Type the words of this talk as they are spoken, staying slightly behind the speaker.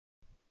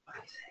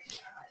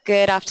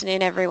Good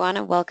afternoon, everyone,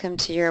 and welcome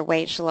to your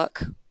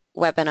WageLoch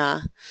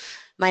webinar.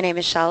 My name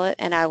is Charlotte,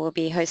 and I will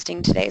be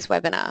hosting today's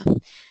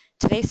webinar.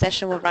 Today's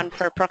session will run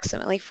for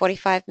approximately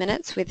 45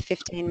 minutes with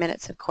 15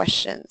 minutes of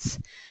questions.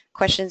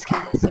 Questions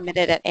can be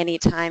submitted at any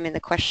time in the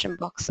question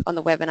box on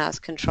the webinar's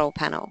control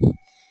panel.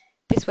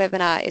 This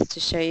webinar is to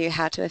show you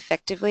how to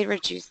effectively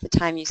reduce the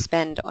time you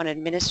spend on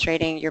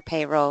administrating your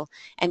payroll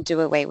and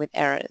do away with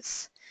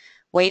errors.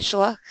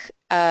 WageLoch,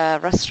 a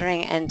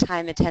rostering and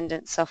time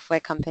attendance software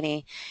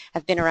company,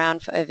 have been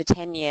around for over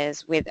 10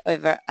 years with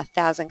over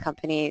 1,000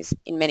 companies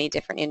in many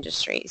different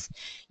industries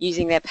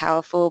using their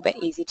powerful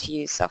but easy to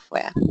use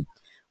software.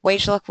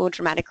 WageLoch will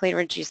dramatically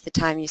reduce the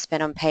time you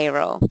spend on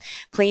payroll.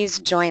 Please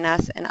join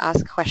us and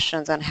ask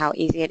questions on how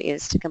easy it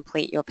is to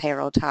complete your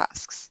payroll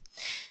tasks.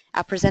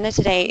 Our presenter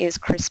today is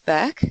Chris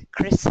Burke.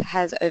 Chris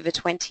has over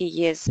 20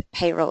 years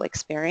payroll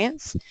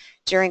experience,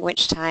 during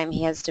which time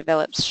he has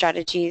developed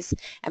strategies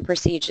and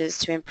procedures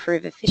to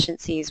improve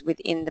efficiencies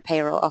within the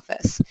payroll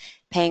office,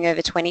 paying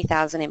over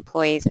 20,000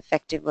 employees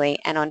effectively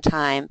and on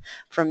time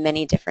from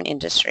many different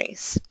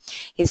industries.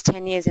 His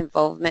 10 years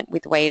involvement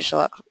with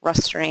WageLoch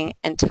rostering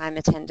and time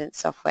attendance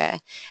software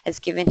has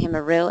given him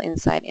a real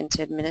insight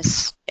into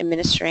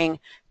administering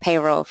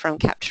payroll, from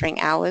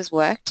capturing hours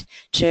worked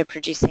to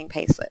producing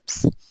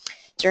payslips.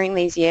 During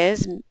these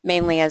years,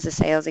 mainly as a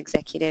sales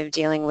executive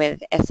dealing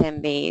with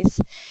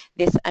SMBs,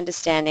 this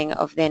understanding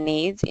of their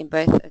needs in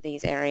both of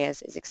these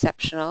areas is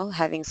exceptional,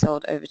 having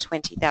sold over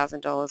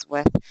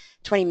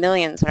 $20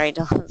 million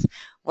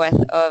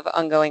worth of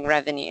ongoing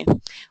revenue.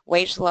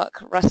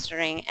 WageLoch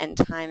rostering and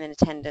time and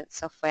attendance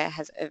software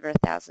has over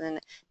 1,000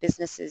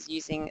 businesses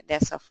using their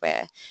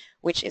software,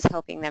 which is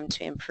helping them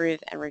to improve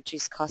and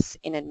reduce costs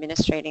in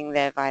administrating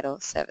their vital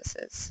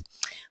services.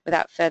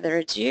 Without further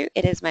ado,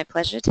 it is my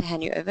pleasure to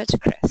hand you over to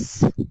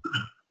Chris.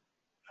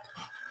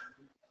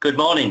 Good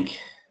morning,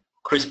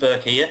 Chris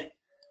Burke here.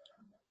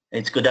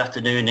 It's good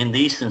afternoon in the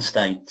eastern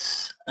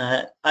states.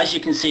 As you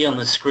can see on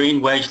the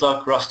screen,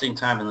 WageLoch rostering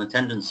time and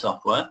attendance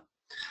software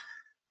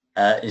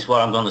is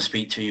what I'm going to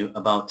speak to you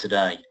about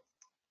today.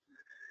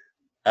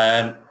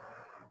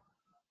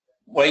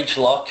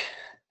 WageLoch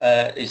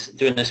is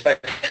doing a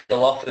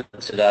special offer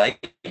today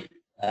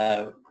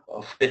of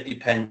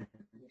 50%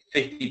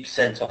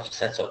 off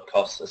setup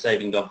costs, a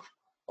saving of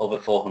over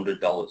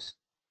 $400.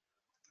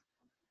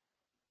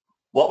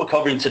 What we're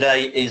covering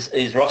today is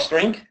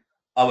rostering,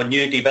 our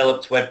new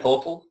developed web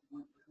portal,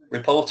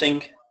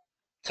 reporting,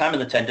 time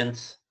and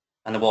attendance,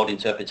 and award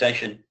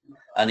interpretation,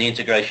 and the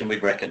integration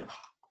with Reckon.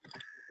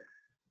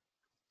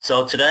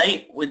 So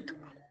today,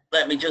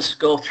 let me just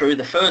go through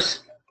the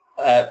first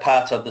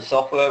part of the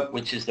software,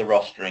 which is the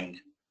rostering.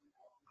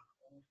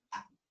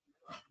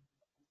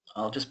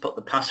 I'll just put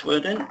the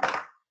password in,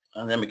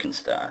 and then we can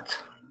start.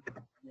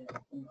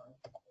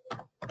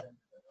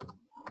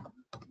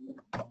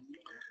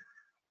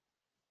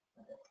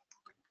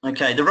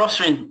 Okay, the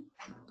rostering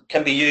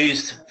can be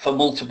used for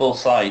multiple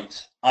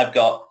sites. I've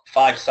got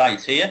 5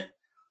 sites here.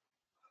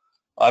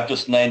 I've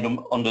just named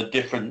them under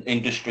different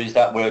industries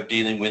that we're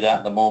dealing with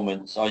at the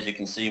moment. So as you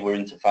can see, we're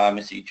into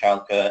pharmacy,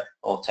 childcare,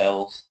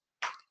 hotels.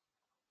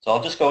 So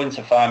I'll just go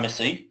into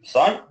pharmacy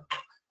site.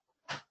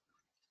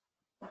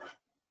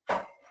 And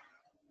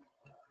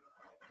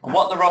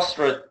what the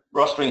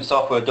rostering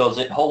software does,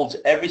 it holds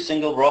every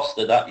single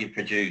roster that you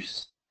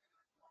produce,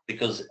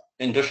 because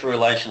industrial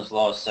relations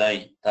laws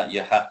say that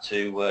you have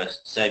to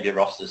save your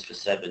rosters for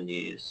 7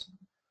 years.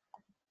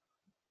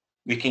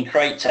 We can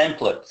create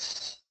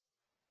templates.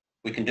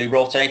 We can do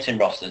rotating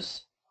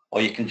rosters,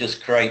 or you can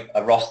just create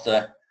a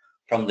roster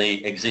from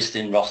the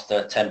existing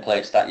roster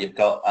templates that you've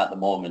got at the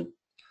moment.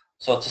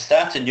 So to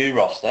start a new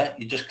roster,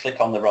 you just click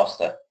on the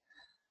roster.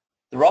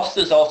 The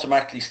rosters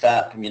automatically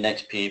start from your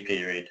next pay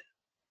period.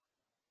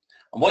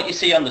 And what you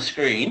see on the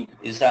screen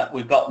is that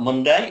we've got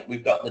Monday,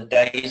 we've got the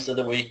days of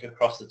the week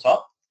across the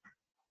top.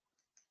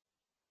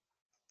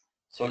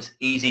 So it's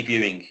easy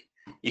viewing.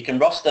 You can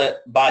roster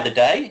by the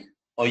day,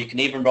 or you can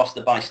even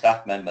roster by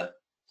staff member.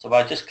 So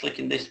by just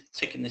ticking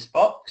this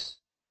box,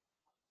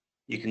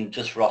 you can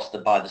just roster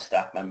by the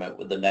staff member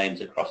with the names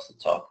across the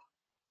top.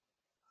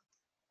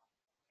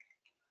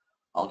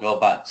 I'll go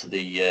back to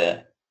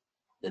the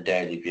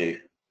daily view.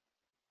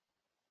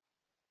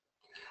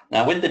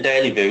 Now with the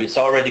daily view, it's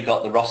already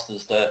got the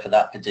rosters there for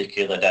that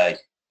particular day.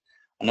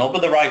 And over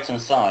the right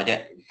hand side,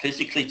 it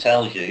physically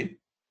tells you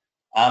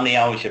how many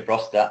hours you've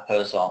rostered that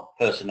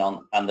person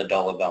on and the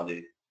dollar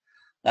value.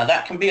 Now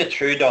that can be a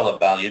true dollar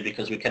value,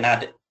 because we can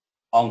add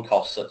on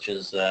costs such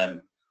as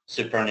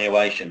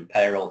superannuation,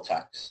 payroll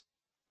tax.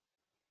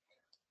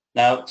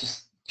 Now to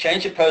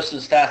change a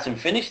person's start and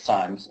finish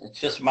times, it's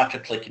just a matter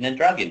of clicking and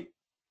dragging.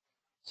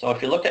 So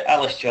if you look at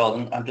Alice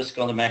Jordan, I'm just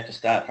going to make a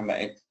start from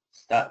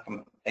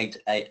 8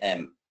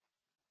 a.m.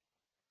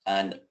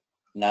 and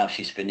now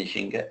she's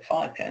finishing at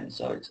 5 p.m.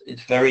 So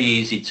it's very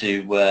easy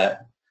to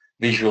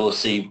visually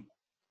see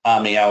how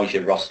many hours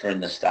you're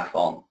rostering the staff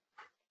on.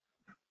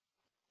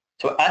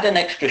 To add an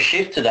extra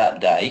shift to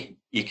that day,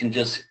 you can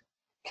just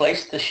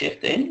place the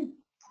shift in.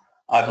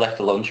 I've left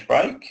a lunch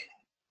break.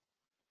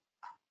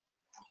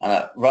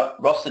 and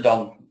rostered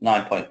on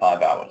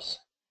 9.5 hours.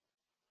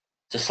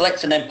 To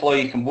select an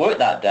employee who can work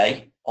that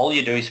day, all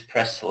you do is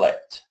press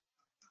select.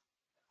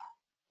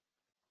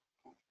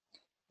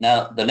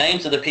 Now, the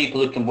names of the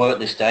people who can work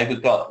this day,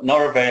 we've got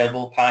not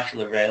available,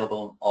 partially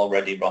available,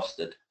 already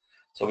rostered.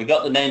 So we've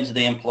got the names of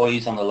the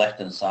employees on the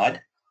left-hand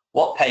side,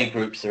 what pay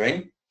groups they're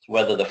in,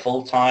 whether they're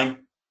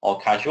full-time or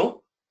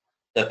casual,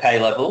 their pay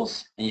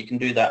levels, and you can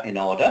do that in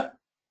order,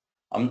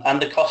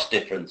 and the cost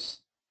difference.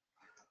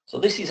 So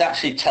this is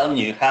actually telling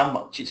you how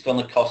much it's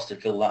going to cost to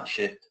fill that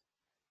shift.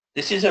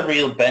 This is a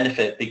real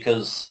benefit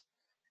because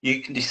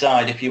you can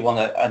decide if you want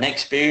an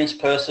experienced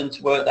person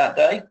to work that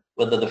day,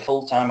 whether they're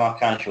full-time or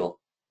casual,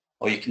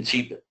 or you can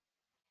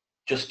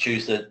just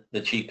choose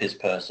the cheapest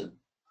person.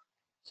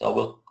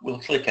 So we'll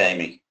click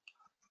Amy,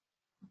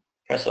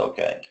 press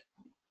OK,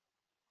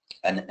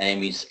 and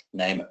Amy's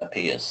name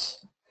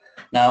appears.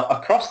 Now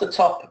across the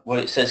top where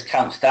it says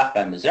count staff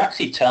members, it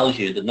actually tells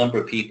you the number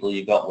of people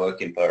you've got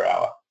working per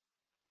hour.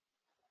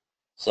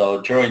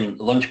 So during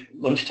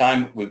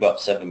lunchtime we've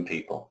got 7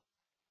 people,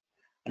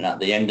 and at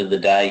the end of the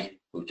day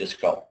we've just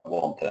got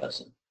 1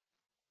 person.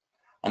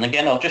 And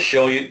again, I'll just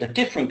show you the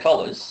different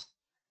colours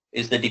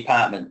is the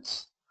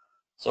departments.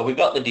 So we've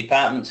got the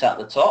departments at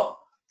the top.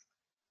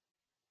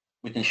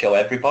 We can show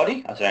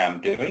everybody, as I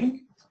am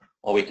doing,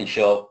 or we can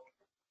show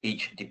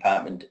each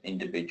department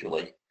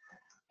individually.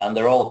 And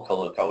they're all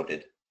color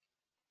coded,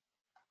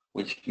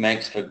 which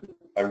makes for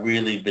a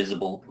really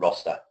visible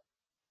roster.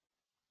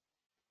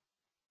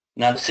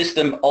 Now the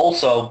system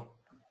also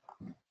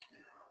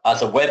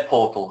has a web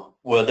portal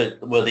where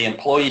the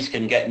employees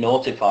can get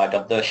notified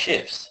of their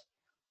shifts.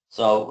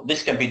 So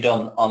this can be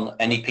done on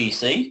any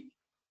PC,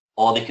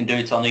 or they can do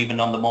it even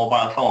on the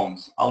mobile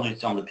phones. I'll do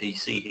it on the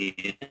PC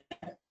here.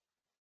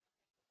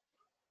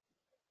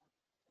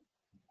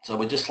 So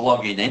we're just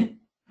logging in.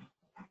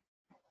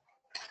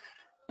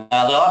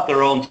 Now they'll have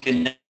their own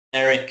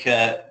generic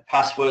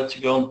password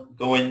to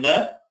go in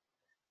there,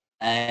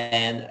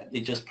 and they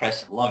just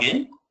press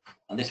login,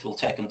 and this will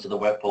take them to the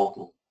web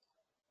portal.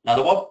 Now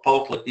the web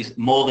portal is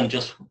more than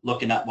just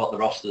looking at what the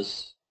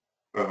rosters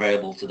are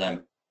available to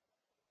them.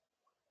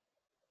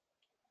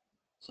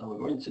 So we're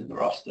going to the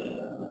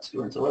roster, let's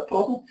go into the web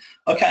portal.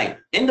 Okay,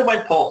 in the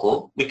web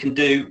portal we can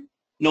do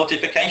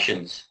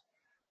notifications.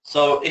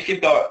 So if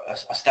you've got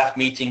a staff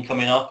meeting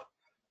coming up,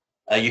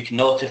 you can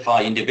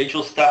notify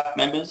individual staff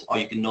members, or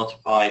you can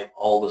notify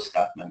all the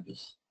staff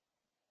members.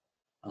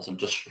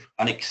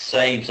 And it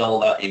saves all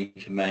that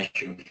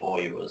information for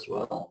you as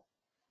well.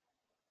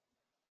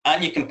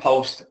 And you can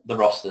post the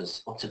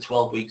rosters up to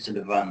 12 weeks in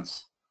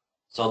advance.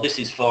 So this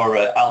is for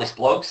Alice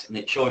Blogs, and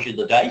it shows you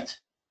the date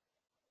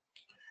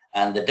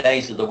and the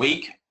days of the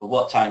week,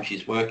 what time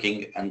she's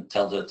working, and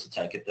tells her to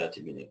take a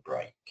 30-minute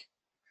break.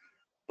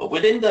 But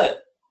within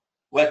the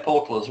web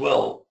portal as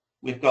well,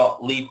 we've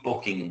got leave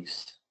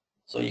bookings.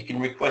 So you can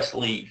request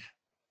leave,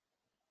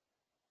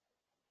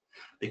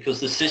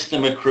 because the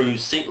system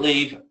accrues sick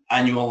leave,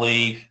 annual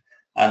leave,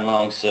 and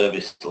long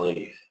service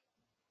leave.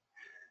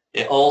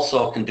 It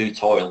also can do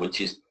toil, which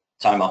is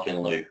time off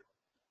in lieu.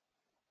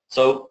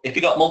 So if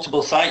you've got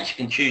multiple sites, you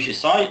can choose your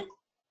site.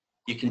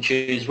 You can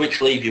choose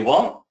which leave you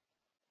want.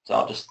 So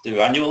I'll just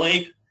do annual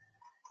leave.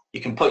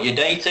 You can put your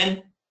date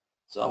in.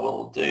 So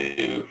we'll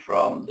do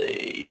from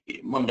the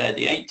Monday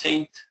the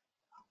 18th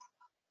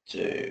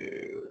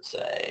to,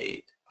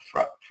 say,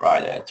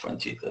 Friday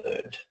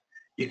 23rd.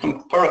 You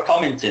can put a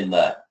comment in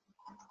there.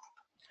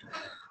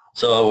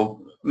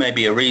 So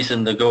maybe a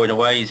reason they're going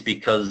away is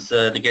because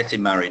they're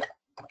getting married.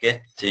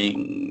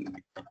 Getting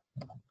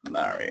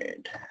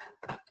married.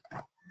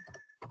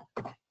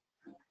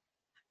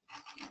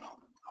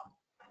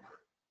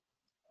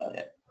 Oh,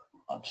 yeah.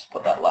 I'll just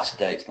put that last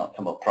date, it's not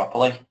come up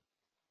properly.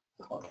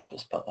 I'll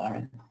just put that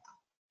in.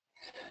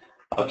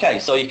 Okay,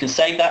 so you can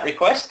save that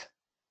request.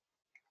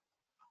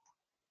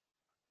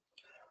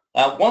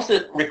 Now, once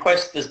the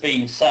request has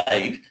been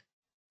saved,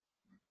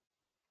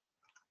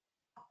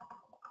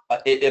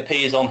 it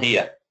appears on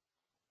here,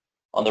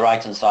 on the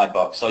right-hand side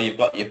box. So you've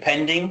got your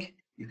pending,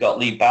 you've got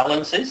leave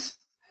balances.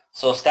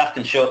 So staff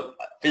can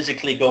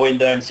physically go in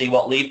there and see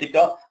what leave they've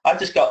got. I've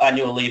just got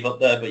annual leave up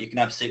there, but you can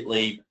have sick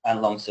leave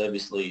and long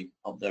service leave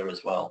up there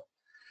as well.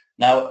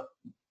 Now,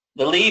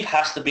 the leave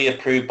has to be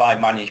approved by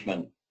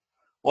management.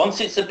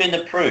 Once it's been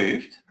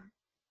approved,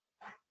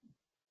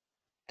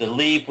 the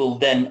leave will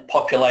then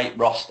populate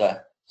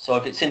roster. So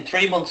if it's in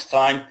 3 months'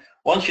 time,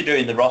 once you're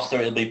doing the roster,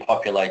 it'll be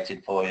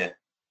populated for you.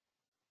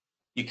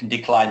 You can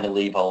decline the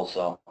leave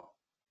also.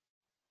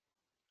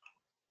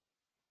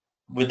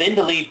 Within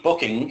the leave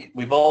booking,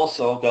 we've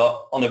also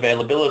got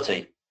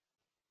unavailability.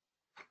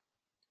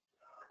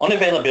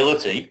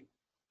 Unavailability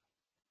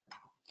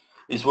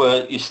is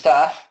where your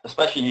staff,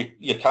 especially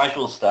your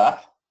casual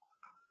staff,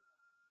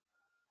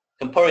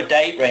 can put a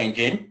date range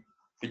in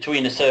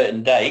between a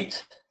certain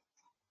date,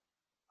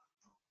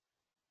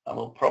 and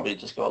we'll probably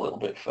just go a little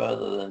bit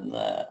further than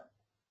that.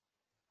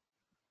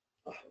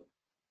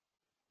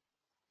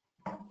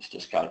 It's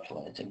just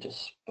calculating,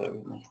 just bear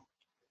with me.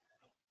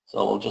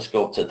 So we'll just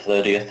go up to the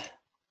 30th.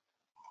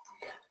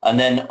 And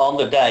then on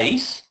the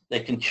days, they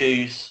can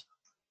choose,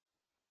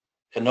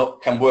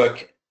 can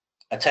work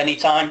at any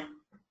time,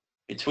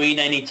 between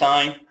any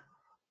time,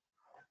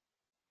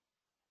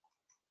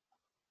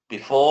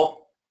 before,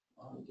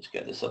 let me just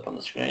get this up on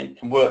the screen,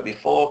 can work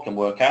before, can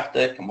work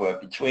after, can work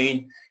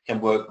between,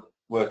 can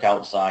work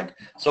outside.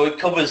 So it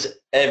covers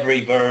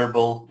every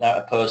variable that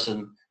a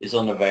person is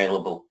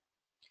unavailable.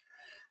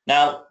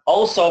 Now,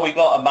 also we've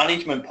got a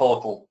management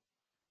portal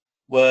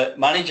where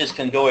managers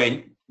can go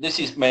in. This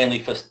is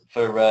mainly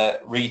for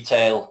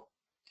retail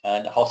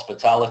and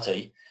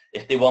hospitality,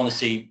 if they want to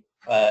see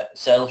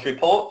sales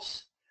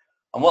reports.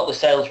 And what the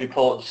sales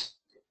reports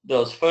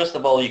does, first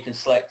of all, you can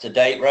select a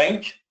date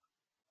range.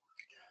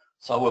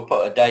 So we'll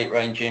put a date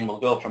range in. We'll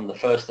go from the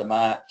 1st of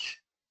March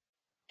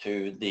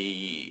to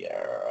the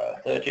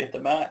 30th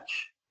of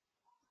March.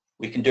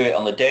 We can do it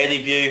on the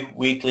daily view,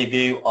 weekly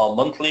view, or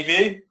monthly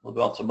view. We'll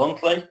go on to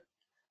monthly,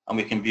 and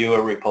we can view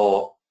a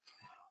report.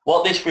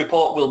 What this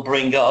report will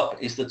bring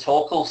up is the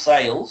total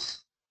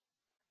sales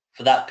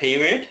for that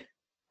period,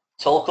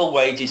 total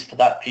wages for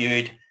that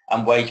period,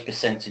 and wage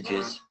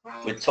percentages,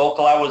 with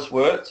total hours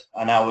worked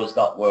and hours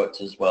not worked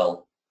as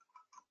well.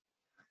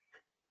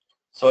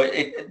 So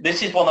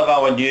this is one of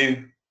our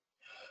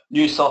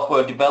new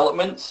software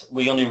developments.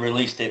 We only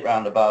released it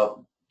around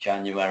about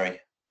January.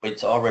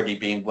 It's already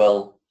been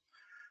well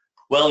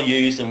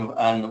used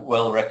and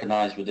well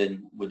recognized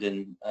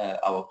within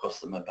our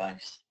customer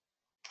base.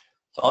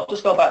 So I'll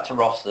just go back to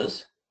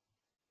rosters.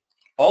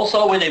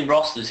 Also within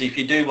rosters, if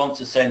you do want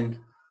to send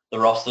the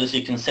rosters,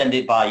 you can send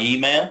it by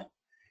email,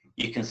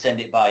 you can send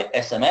it by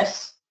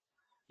SMS,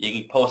 you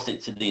can post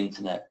it to the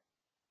internet.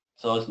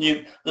 So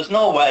there's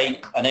no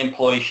way an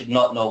employee should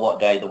not know what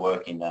day they're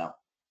working now.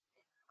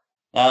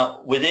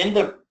 Now, within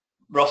the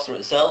roster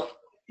itself,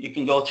 you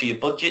can go to your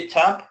budget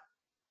tab.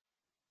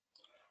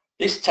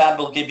 This tab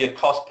will give you a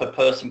cost per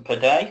person per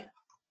day.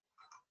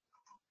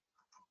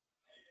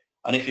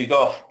 And if you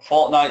go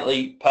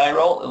fortnightly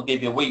payroll, it'll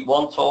give you week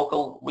 1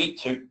 total, week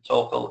 2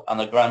 total, and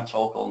a grand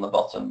total in the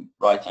bottom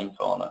right-hand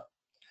corner.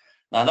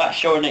 Now that's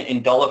showing it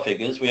in dollar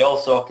figures. We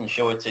also can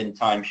show it in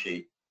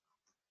timesheet.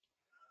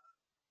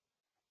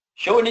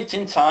 Showing it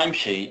in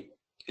timesheet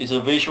is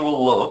a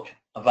visual look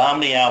of how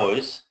many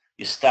hours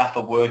your staff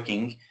are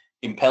working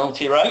in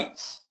penalty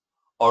rates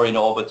or in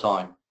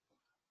overtime.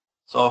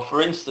 So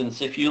for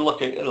instance, if you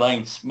look at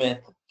Elaine Smith,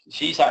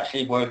 she's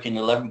actually working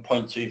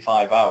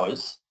 11.25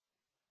 hours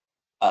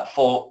at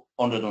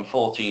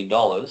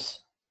 $414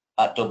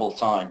 at double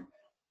time.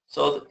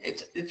 So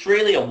it's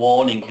really a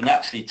warning. It can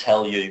actually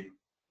tell you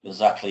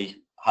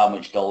exactly how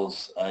much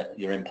dollars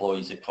your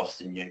employees are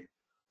costing you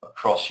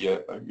across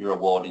your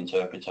award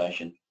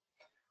interpretation.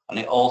 And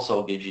it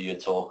also gives you your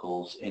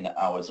totals in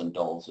hours and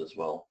dollars as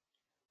well.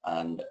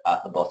 And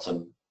at the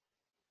bottom,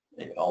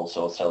 it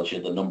also tells you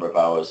the number of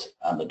hours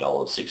and the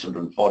dollars,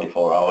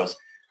 644 hours,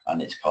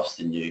 and it's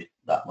costing you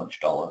that much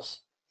dollars.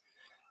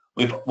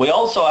 We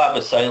also have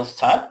a sales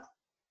tab.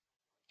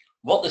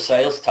 What the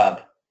sales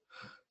tab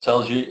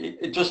tells you,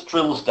 it just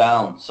drills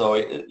down. So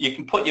you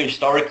can put your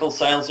historical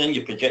sales in,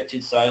 your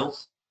projected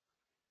sales.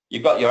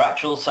 You've got your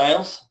actual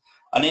sales.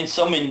 And in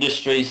some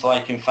industries,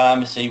 like in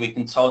pharmacy, we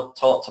can talk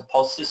to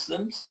POS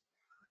systems.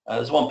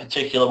 There's one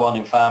particular one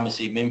in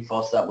pharmacy,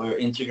 Minfos, that we're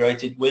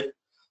integrated with.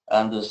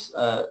 And there's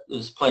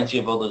plenty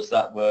of others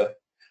that we're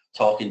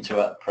talking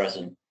to at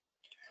present.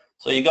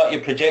 So you've got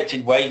your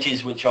projected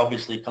wages, which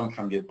obviously come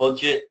from your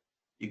budget.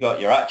 You've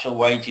got your actual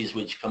wages,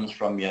 which comes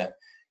from your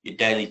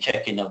daily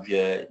checking of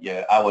your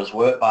hours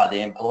worked by the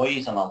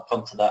employees, and I'll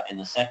come to that in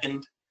a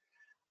second.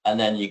 And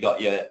then you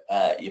got your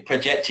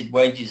projected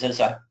wages as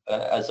a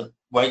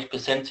wage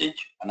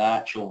percentage and an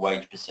actual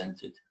wage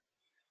percentage.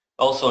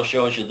 Also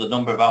shows you the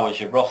number of hours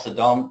you've rostered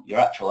on, your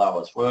actual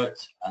hours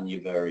worked, and your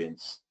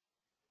variance.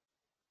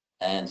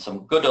 And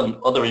some good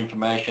other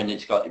information,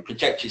 it's got your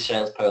projected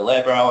sales per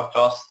labour hour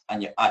cost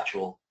and your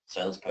actual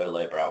sales per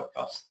labour hour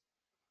cost.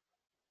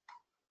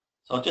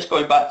 So just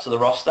going back to the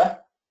roster.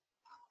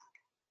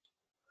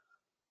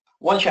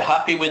 Once you're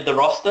happy with the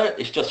roster,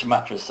 it's just a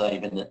matter of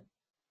saving it.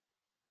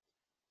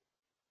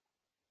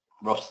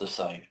 Roster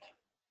saved.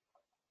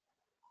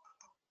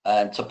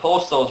 And to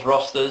post those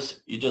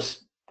rosters, you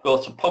just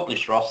go to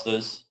publish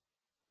rosters,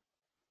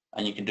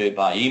 and you can do it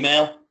by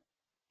email.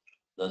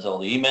 There's all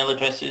the email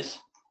addresses.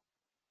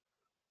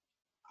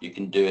 You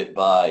can do it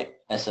by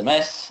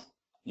SMS.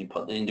 You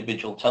put the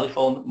individual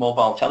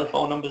mobile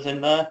telephone numbers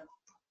in there,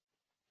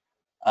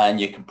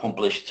 and you can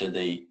publish to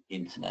the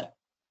internet.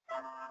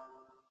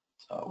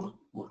 So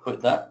we'll quit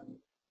that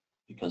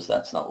because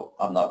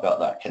I've not got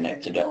that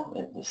connected.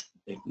 Just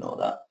ignore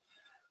that.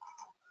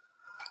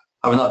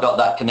 I've not got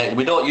that connected.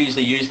 We don't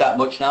usually use that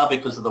much now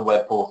because of the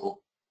web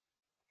portal.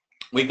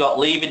 We've got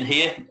leave in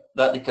here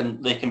that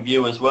they can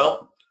view as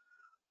well,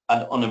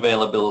 and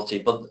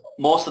unavailability, but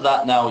most of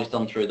that now is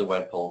done through the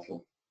web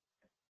portal.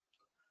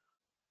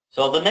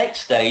 So the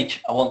next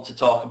stage I want to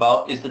talk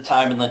about is the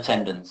time and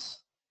attendance.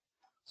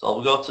 So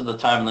we'll go to the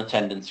time and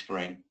attendance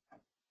screen.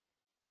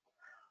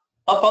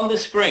 Up on the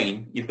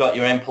screen, you've got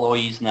your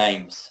employees'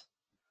 names.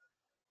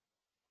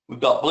 We've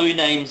got blue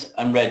names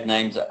and red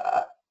names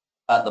at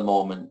the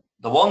moment.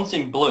 The ones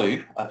in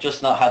blue have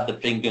just not had the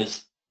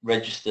fingers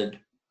registered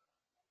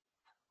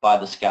by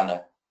the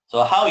scanner.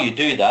 So how you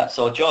do that,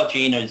 so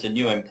Georgina is a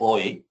new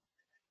employee.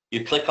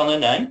 You click on her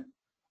name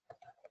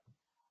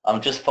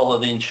and just follow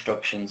the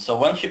instructions. So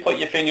once you put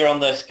your finger on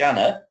the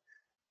scanner,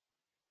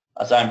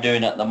 as I'm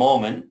doing at the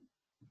moment,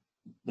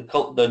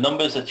 the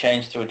numbers are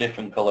changed to a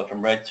different colour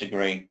from red to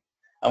green.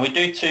 And we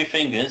do 2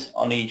 fingers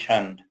on each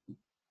hand.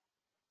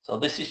 So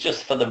this is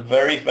just for the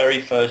very,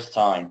 very first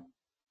time.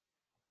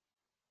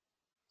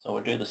 So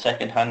we'll do the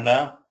second hand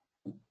now.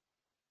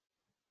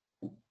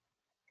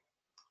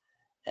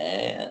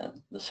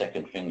 And the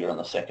second finger on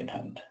the second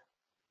hand.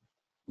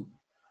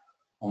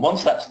 And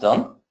once that's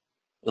done,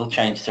 it'll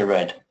change to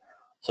red.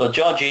 So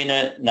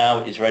Georgina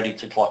now is ready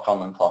to clock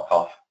on and clock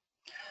off.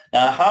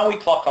 Now how we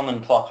clock on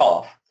and clock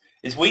off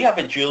is we have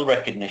a dual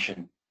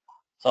recognition.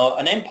 So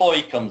an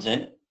employee comes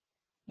in,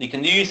 they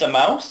can use a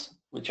mouse,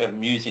 which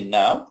I'm using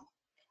now.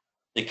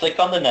 They click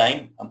on the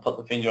name and put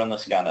the finger on the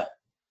scanner.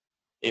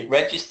 It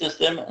registers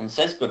them and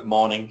says good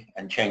morning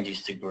and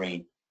changes to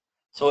green.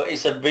 So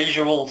it's a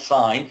visual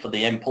sign for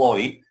the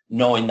employee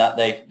knowing that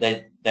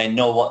they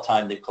know what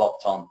time they've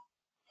clocked on.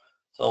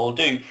 So we'll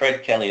do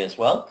Fred Kelly as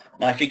well.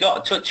 Now if you've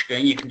got a touch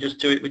screen, you can just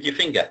do it with your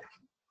finger.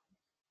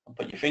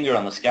 Put your finger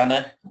on the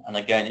scanner and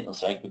again it'll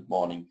say good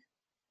morning.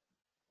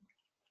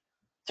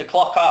 To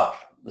clock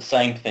off, the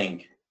same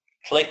thing.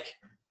 Click,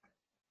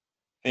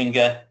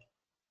 finger,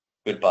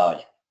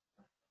 goodbye.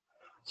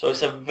 So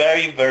it's a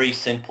very, very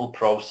simple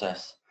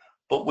process.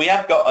 But we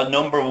have got a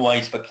number of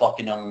ways for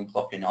clocking on and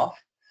clocking off.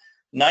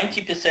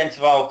 90%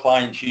 of our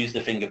clients use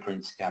the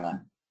fingerprint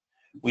scanner.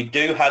 We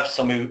do have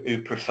some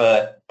who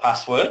prefer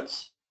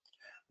passwords.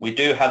 We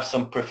do have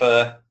some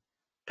prefer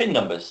PIN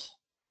numbers.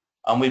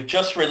 And we're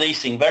just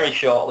releasing very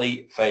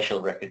shortly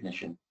facial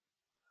recognition.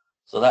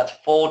 So that's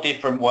 4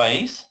 different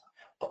ways.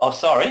 Oh,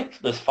 sorry,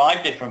 there's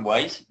 5 different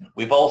ways.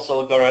 We've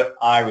also got an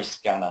iris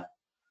scanner.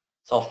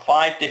 So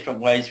 5 different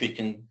ways we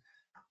can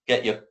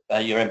get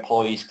your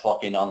employees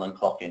clocking on and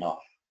clocking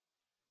off.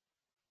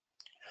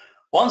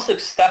 Once the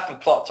staff have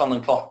clocked on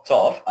and clocked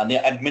off and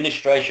the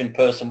administration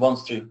person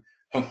wants to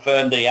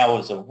confirm the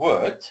hours of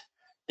work,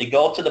 they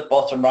go to the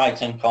bottom right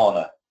hand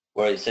corner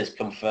where it says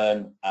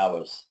confirm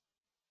hours.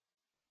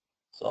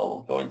 So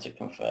we'll go into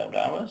confirmed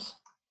hours.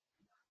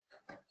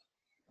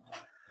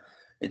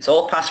 It's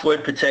all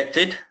password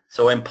protected,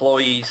 so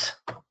employees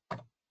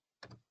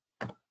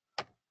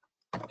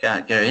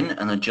can't get in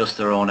and adjust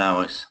their own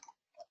hours.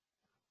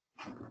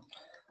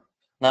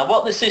 Now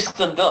what the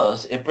system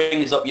does, it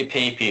brings up your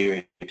pay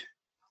period.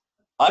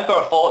 I've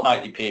got a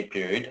fortnightly pay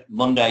period,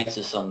 Monday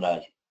to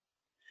Sunday.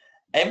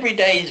 Every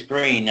day is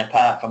green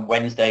apart from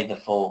Wednesday the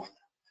 4th.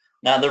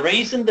 Now the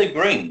reason they're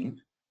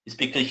green is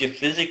because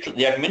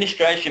the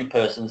administration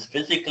person's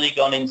physically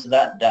gone into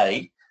that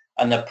day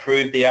and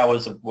approved the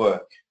hours of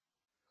work.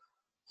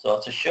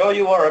 So to show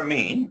you what I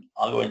mean,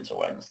 I'll go into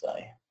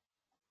Wednesday.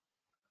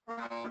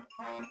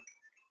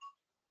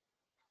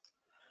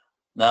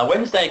 Now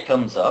Wednesday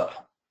comes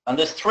up and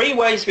there's 3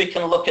 ways we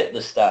can look at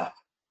the staff.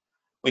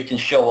 We can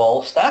show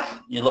all staff.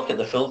 You look at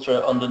the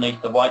filter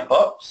underneath the white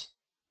box.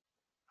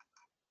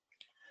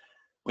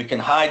 We can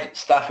hide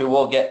staff who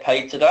won't get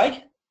paid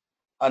today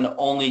and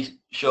only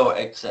show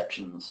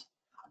exceptions.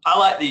 I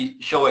like the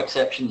show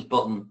exceptions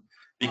button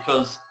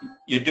because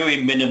you're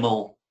doing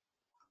minimal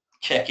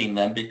checking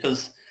then,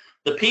 because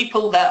the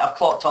people that have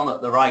clocked on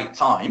at the right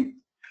time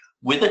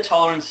with the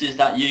tolerances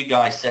that you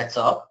guys set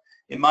up,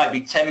 it might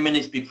be 10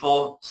 minutes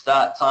before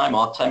start time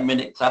or 10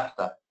 minutes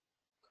after.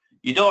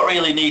 You don't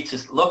really need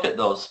to look at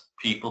those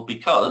people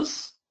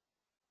because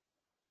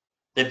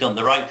they've done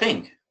the right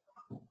thing.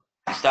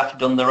 The staff have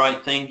done the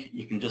right thing.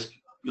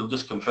 You'll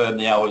just confirm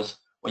the hours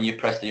when you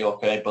press the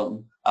OK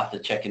button after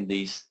checking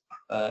these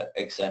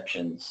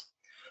exceptions.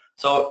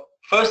 So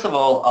first of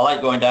all, I like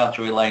going down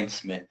to Elaine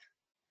Smith.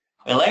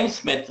 Elaine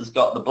Smith has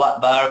got the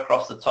black bar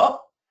across the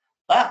top.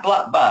 That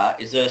black bar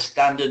is her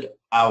standard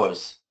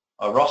hours,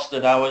 or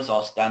rostered hours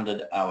or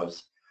standard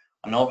hours.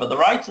 And over the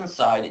right hand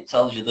side, it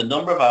tells you the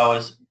number of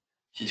hours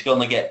she's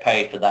going to get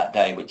paid for that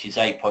day, which is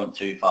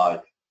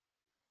 8.25.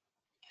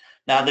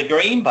 Now the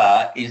green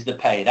bar is the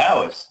paid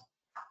hours.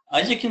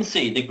 As you can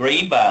see, the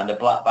green bar and the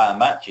black bar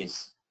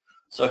matches.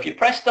 So if you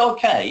pressed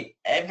OK,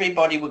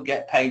 everybody would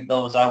get paid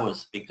those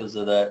hours because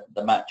of the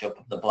match-up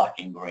of the black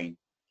and green.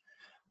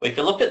 But if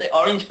you look at the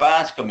orange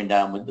bars coming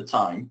down with the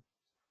time,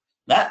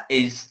 that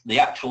is the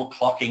actual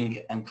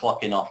clocking and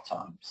clocking off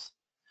times.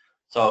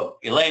 So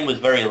Elaine was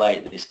very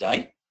late this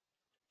day.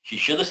 She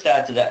should have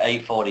started at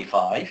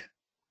 8:45,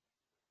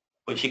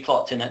 but she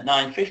clocked in at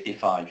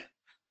 9:55.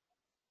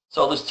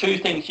 So there's 2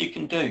 things you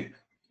can do.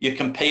 You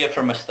can pay her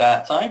from a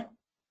start time.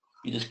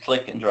 You just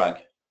click and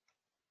drag.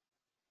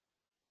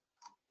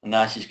 And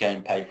now she's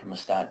getting paid from a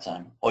start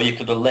time. Or you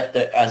could have left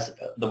it as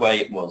the way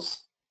it was.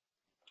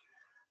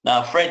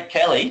 Now Fred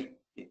Kelly,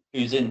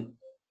 who's in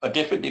a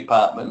different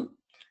department,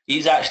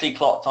 he's actually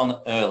clocked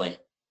on early,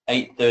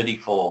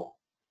 8:34,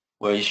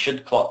 where he should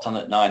have clocked on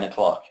at 9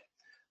 o'clock.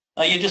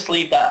 Now you just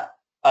leave that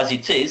as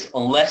it is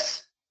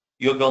unless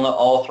you're going to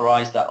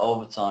authorize that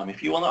overtime.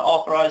 If you want to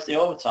authorize the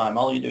overtime,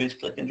 all you do is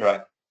click and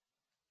drag.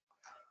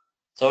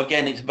 So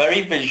again, it's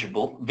very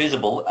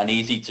visible and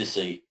easy to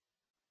see.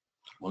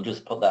 We'll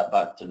just put that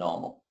back to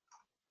normal.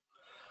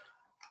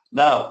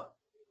 Now,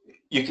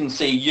 you can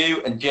see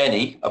you and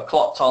Jenny have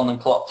clocked on and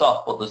clocked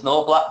off, but there's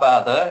no black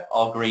bar there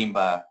or green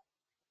bar.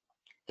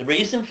 The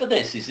reason for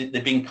this is that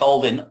they've been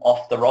called in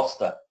off the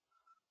roster.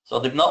 So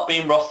they've not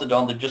been rostered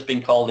on, they've just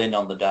been called in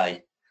on the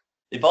day.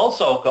 They've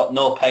also got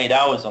no paid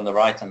hours on the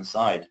right-hand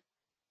side.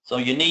 So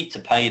you need to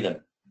pay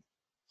them.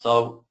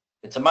 So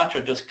it's a matter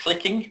of just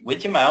clicking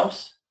with your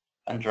mouse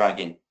and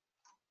dragging.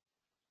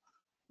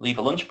 Leave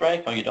a lunch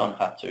break or you don't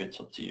have to, it's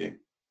up to you.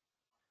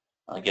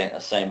 And again, the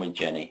same with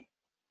Jenny.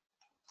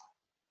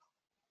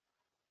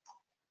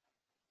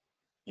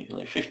 You can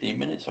leave 15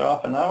 minutes or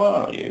half an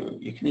hour, or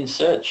you can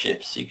insert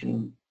shifts. You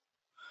can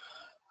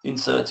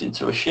insert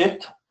into a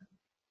shift,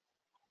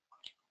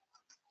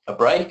 a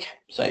break,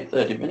 say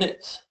 30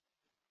 minutes,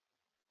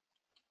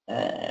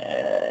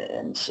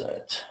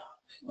 insert.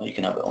 Or you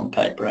can have an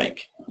unpaid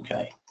break.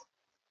 Okay.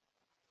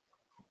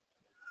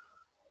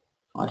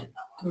 I didn't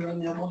know on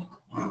the other one.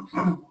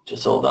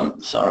 Just hold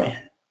on, sorry.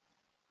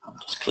 I'll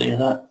just clear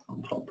that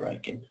and put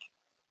break in.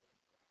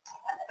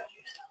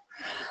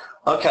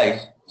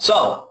 Okay,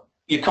 so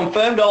you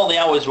confirmed all the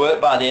hours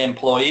worked by the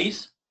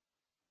employees.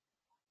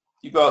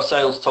 You've got a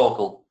sales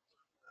total.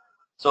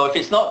 So if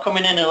it's not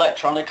coming in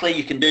electronically,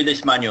 you can do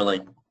this manually.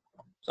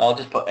 So I'll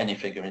just put any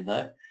figure in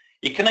there.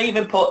 You can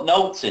even put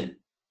notes in.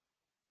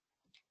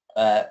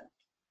 I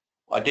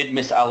did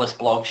miss Alice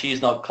blog.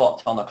 She's not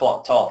clocked on or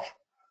clocked off.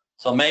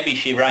 So maybe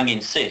she rang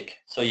in sick.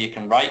 So you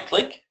can right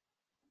click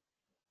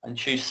and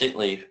choose sick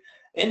leave.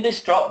 In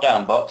this drop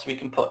down box, we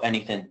can put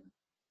anything.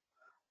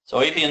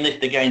 So even if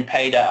they're getting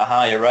paid at a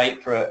higher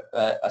rate for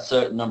a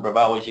certain number of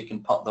hours, you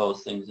can put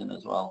those things in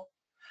as well.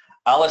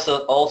 Alice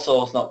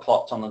also is not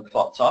clocked on and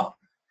clocked off.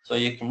 So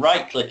you can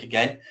right click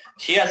again.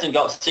 She hasn't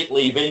got sick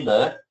leave in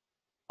there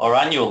or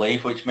annual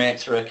leave, which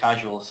makes her a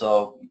casual.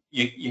 So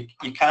you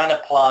can't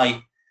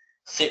apply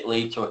sick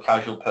leave to a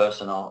casual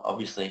person,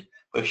 obviously.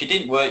 But if she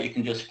didn't work, you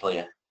can just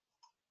clear.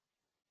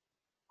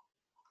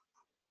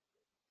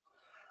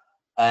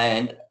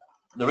 And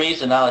the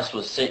reason Alice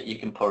was sick, you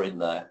can put in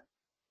there.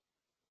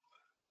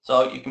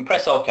 So you can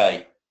press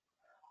OK.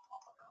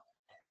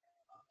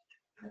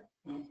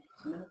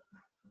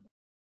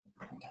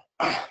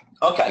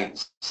 Okay,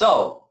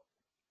 so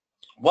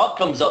what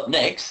comes up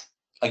next,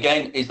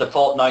 again, is the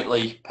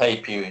fortnightly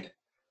pay period.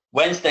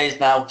 Wednesday's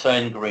now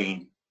turned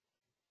green,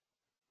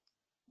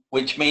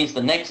 which means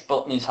the next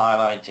button is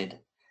highlighted.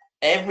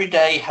 Every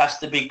day has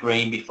to be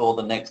green before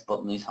the next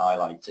button is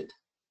highlighted.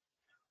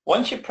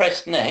 Once you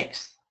press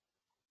next,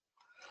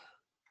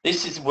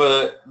 this is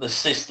where the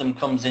system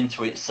comes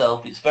into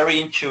itself. It's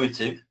very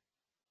intuitive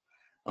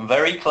and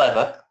very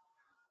clever.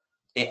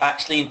 It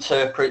actually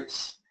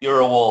interprets your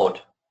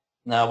award.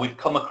 Now, we've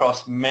come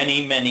across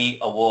many, many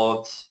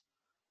awards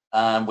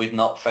and we've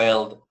not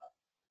failed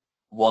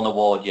one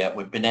award yet.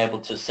 We've been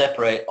able to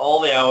separate all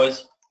the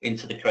hours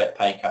into the correct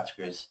pay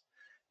categories.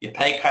 Your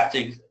pay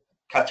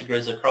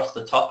categories across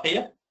the top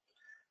here.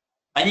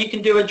 And you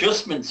can do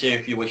adjustments here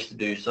if you wish to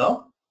do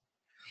so.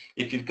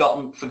 If you've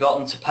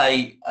forgotten to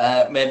pay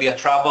maybe a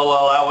travel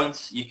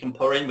allowance, you can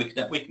put in.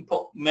 We can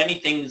put many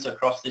things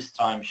across this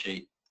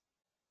timesheet.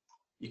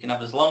 You can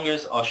have as long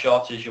as or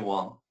short as you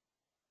want.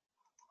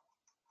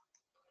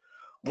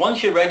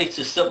 Once you're ready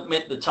to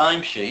submit the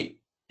timesheet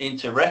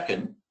into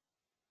Reckon,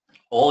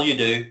 all you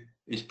do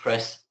is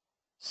press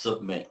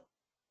Submit.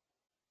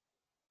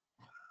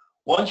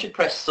 Once you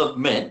press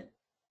Submit,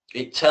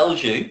 it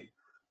tells you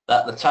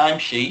that the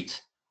timesheet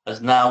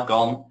has now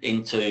gone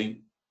into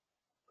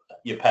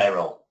your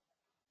payroll.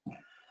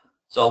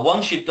 So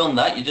once you've done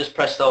that, you just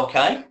press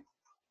OK.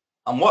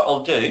 And what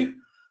I'll do,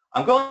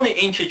 I'm going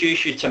to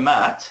introduce you to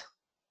Matt.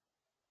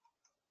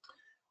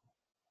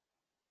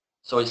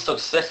 So it's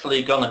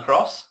successfully gone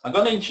across. I'm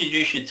going to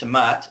introduce you to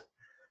Matt,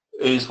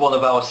 who's one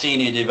of our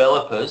senior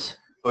developers,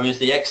 who is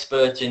the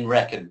expert in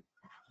Reckon.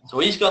 So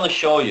he's going to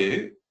show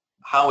you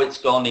how it's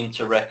gone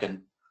into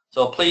Reckon.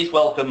 So please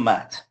welcome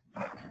Matt.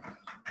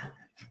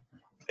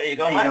 There you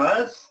go,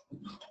 Matt.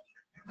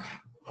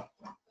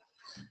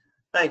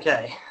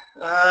 Okay,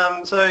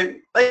 so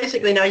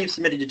basically now you've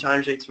submitted your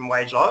timesheets from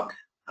WageLoch.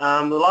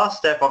 The last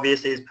step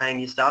obviously is paying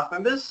your staff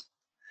members.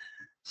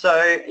 So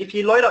if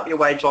you load up your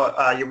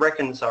WageLoch, your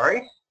Reckon,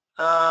 sorry,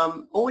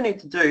 all we need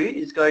to do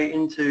is go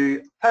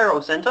into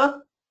Payroll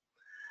Center.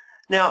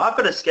 Now I've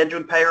got a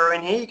scheduled payroll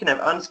in here. You can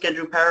have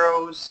unscheduled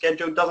payrolls,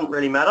 scheduled, doesn't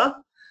really matter.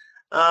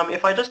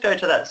 If I just go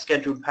to that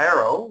scheduled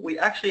payroll, we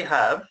actually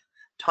have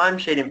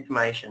timesheet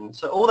information.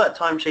 So all that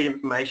timesheet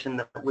information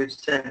that we've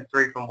sent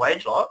through from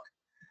WageLoch,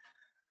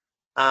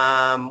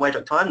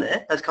 WageLoch time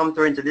there, has come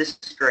through into this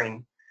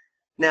screen.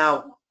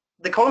 Now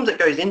the columns it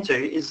goes into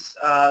is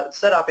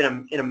set up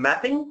in a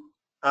mapping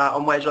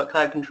on WageLoch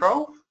Cloud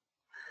Control,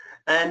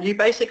 and you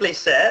basically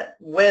set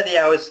where the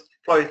hours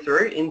flow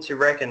through into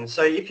Reckon.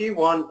 So if you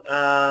want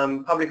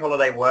public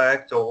holiday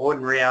worked or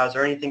ordinary hours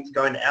or anything to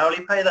go into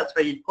hourly pay, that's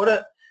where you'd put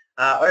it.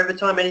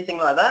 Overtime, anything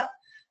like that.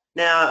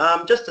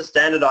 Now, just to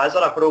standardise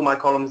it, I put all my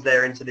columns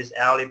there into this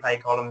hourly pay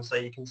column, so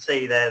you can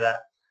see there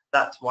that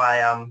that's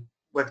why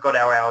we've got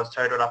our hours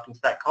totaled up into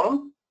that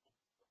column.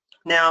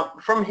 Now,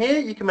 from here,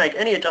 you can make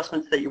any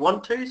adjustments that you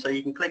want to, so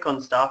you can click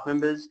on staff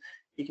members.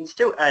 You can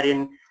still add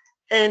in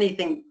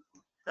anything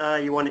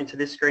you want into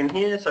this screen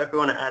here. So if we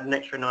want to add an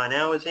extra 9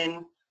 hours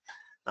in,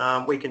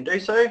 we can do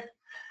so.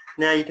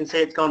 Now you can see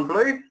it's gone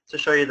blue to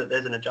show you that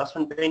there's an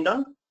adjustment being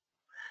done.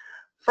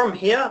 From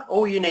here,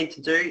 all you need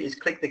to do is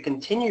click the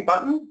continue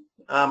button.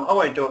 I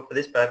won't do it for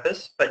this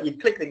purpose, but you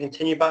click the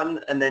continue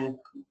button and then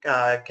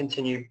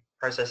continue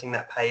processing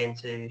that pay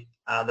into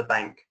the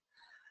bank.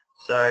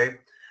 So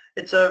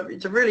it's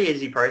a really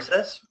easy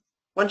process.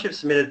 Once you've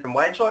submitted from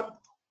WageLoch,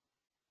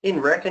 in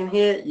Reckon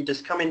here, you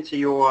just come into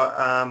your,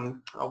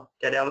 I'll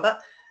get out of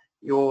that,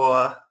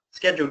 your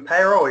scheduled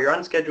payroll or your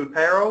unscheduled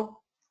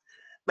payroll.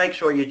 Make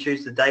sure you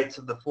choose the dates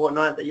of the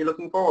fortnight that you're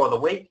looking for, or the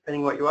week,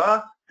 depending what you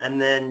are, and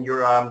then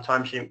your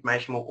timesheet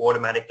information will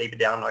automatically be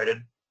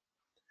downloaded.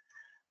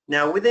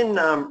 Now within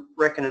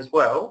Reckon as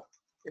well,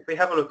 if we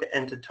have a look at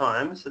entered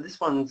time, so this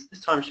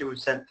timesheet we've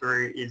sent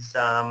through is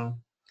for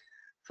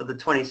the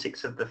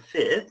 26th of the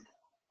 5th.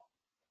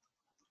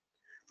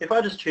 If I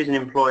just choose an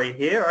employee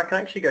here, I can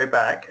actually go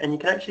back and you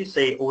can actually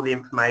see all the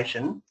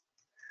information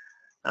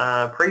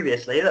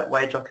previously that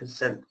WageLoch has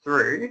sent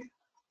through.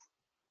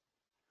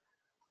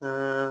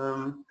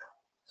 So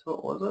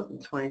what was it?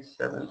 The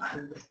 27th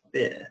of the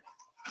 5th.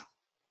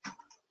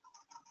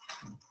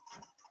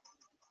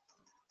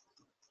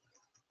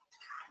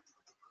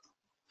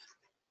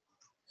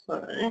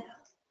 So,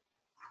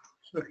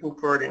 just looking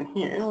for it in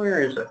here.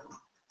 Where is it?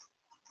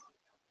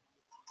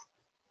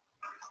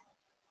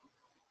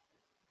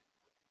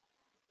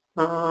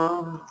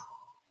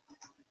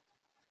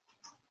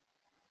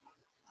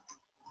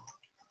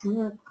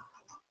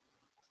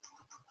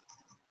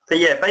 But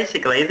yeah,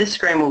 basically this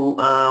screen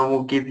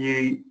will give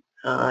you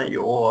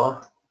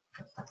your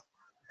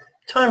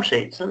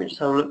timesheets. Let me just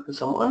have a look for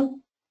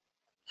someone.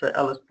 So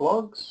Alice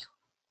Blogs,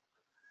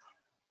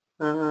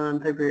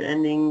 paper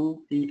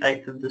ending the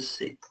 8th of the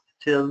 6th,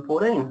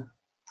 2014.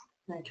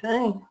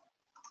 Okay.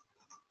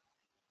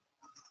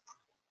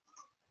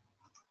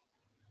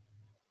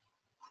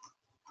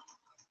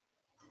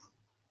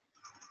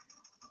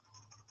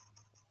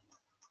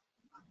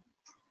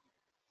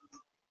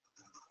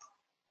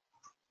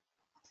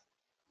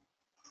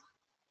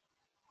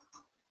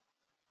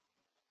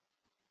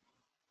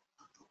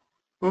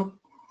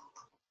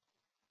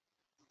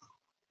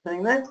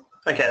 Anything there?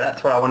 Okay,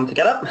 that's what I wanted to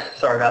get up.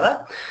 Sorry about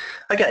that.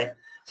 Okay,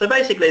 so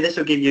basically this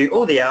will give you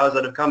all the hours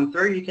that have come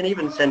through. You can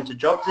even send to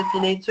jobs if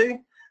you need to.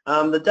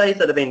 The days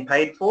that have been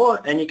paid for,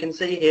 and you can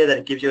see here that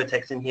it gives you a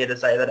text in here to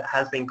say that it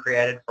has been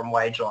created from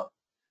WageLoch.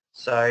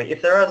 So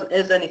if there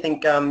is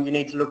anything you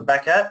need to look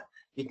back at,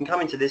 you can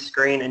come into this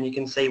screen and you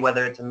can see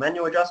whether it's a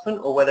manual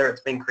adjustment or whether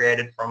it's been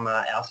created from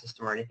our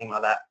system or anything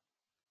like that.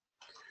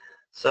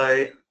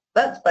 So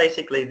that's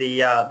basically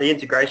the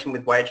integration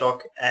with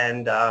WageLoch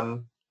and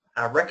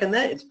Reckon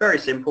there. It's very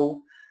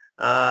simple.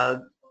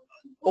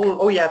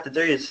 All you have to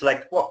do is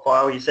select what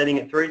file you're sending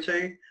it through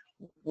to,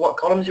 what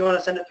columns you want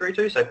to send it through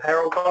to, so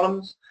payroll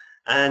columns,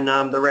 and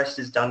the rest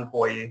is done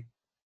for you.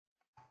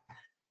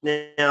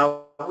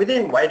 Now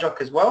within WageLoch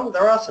as well,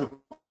 there are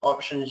some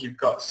options you've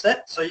got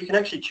set, so you can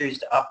actually choose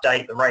to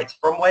update the rates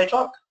from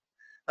WageLoch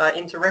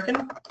into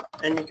Reckon,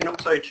 and you can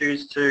also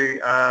choose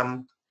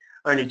to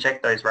only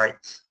check those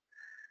rates.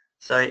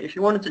 So if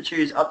you wanted to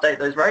choose update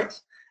those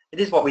rates, it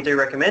is what we do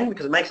recommend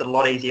because it makes it a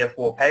lot easier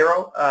for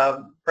payroll,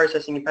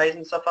 processing your pays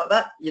and stuff like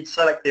that. You'd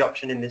select the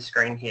option in this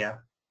screen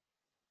here.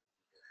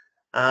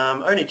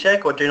 Only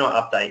check or do not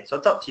update, so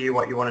it's up to you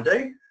what you want to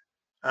do.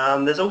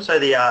 There's also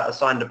the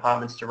assigned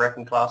departments to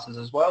Reckon classes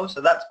as well,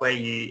 so that's where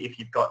if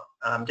you've got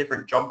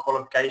different job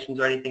qualifications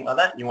or anything like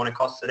that and you want to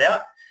cost it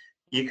out,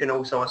 you can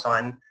also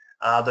assign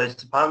those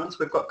departments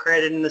we've got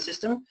created in the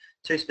system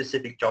to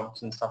specific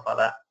jobs and stuff like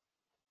that.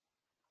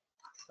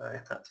 So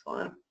that's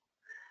fine.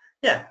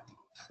 Yeah,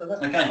 so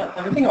that's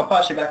everything. I'll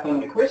pass you back on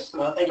to Chris.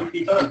 Thank you for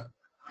your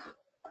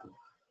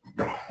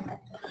time.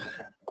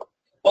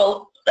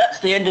 Well, that's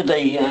the end of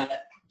the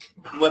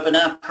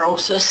webinar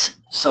process,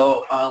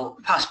 so I'll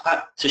pass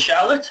back to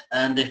Charlotte,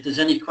 and if there's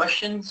any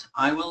questions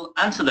I will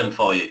answer them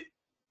for you.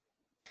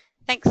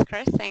 Thanks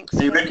Chris, thanks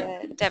for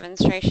the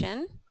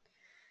demonstration.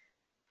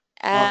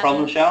 No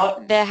problem,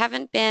 Charlotte. There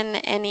haven't been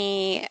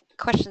any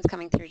questions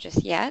coming through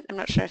just yet. I'm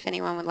not sure if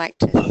anyone would like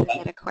to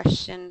submit a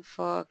question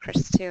for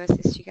Chris to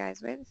assist you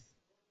guys with.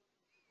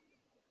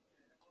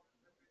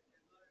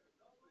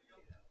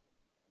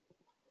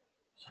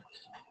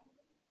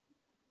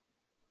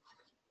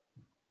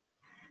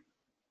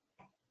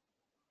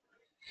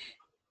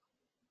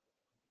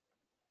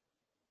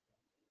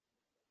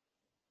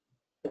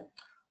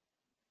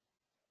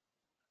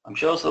 I'm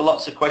sure there's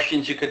lots of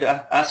questions you could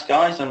ask,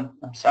 guys. I'm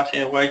sat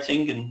here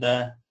waiting, and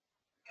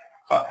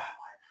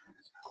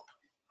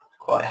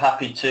quite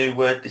happy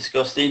to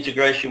discuss the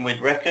integration with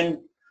Reckon,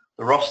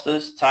 the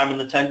rosters, time and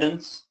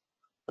attendance,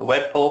 the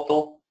web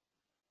portal.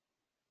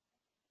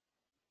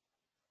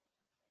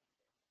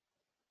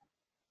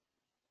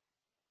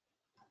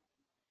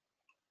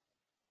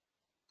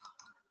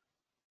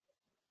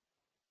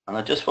 And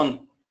I just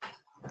want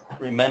to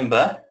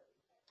remember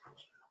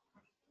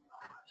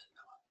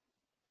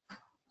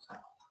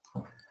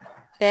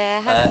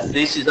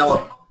this is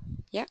our,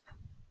 yeah,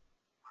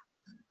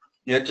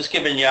 just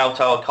giving you out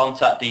our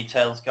contact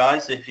details,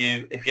 guys. If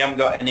you haven't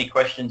got any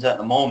questions at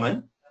the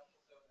moment,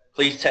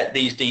 please take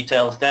these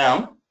details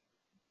down.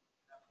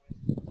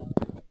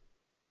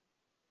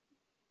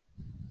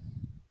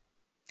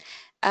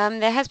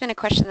 There has been a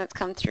question that's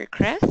come through,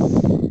 Chris.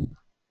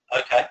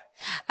 Okay.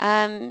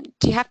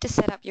 Do you have to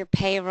set up your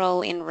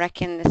payroll in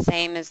Reckon the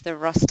same as the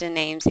roster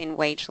names in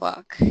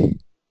WageLoch?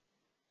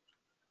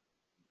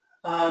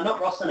 Not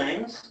roster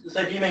names.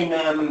 So do you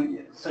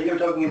mean, so you're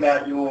talking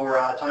about your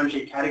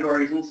timesheet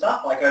categories and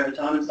stuff, like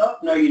overtime and stuff?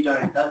 No, you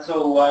don't. That's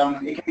all,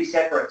 it can be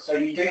separate. So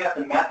you do have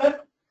to map it,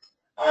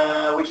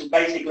 which is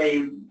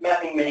basically,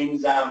 mapping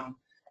means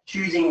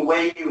choosing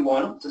where you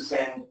want to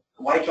send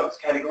WageLoch's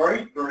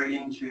category through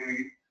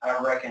into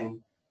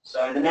Reckon.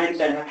 So the names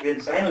don't have to be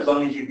the same as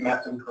long as you've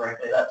mapped them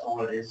correctly. That's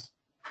all it is.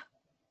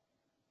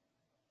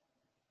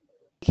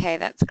 Okay,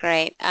 that's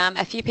great.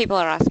 A few people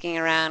are asking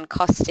around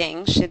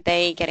costing. Should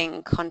they get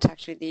in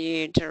contact with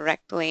you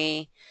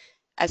directly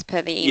as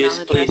per the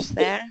email address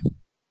there?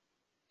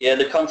 Yeah,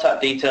 the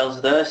contact details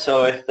are there.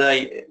 So if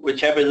they,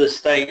 whichever the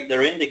state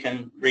they're in, they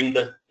can ring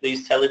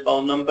these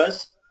telephone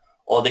numbers,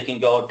 or they can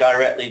go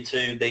directly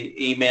to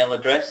the email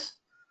address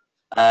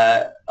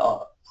or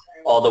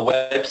the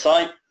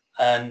website,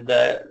 and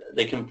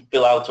they can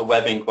fill out a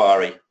web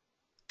inquiry.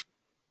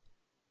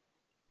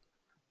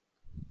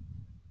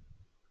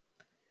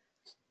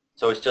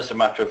 So it's just a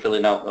matter of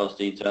filling out those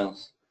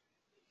details.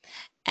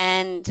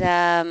 And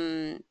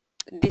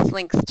this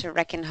links to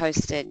Reckon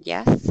hosted,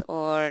 yes,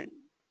 or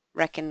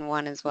Reckon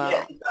One as well?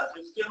 Yes, it does.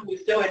 We're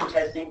still in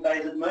testing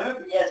phase at the moment,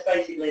 but yes,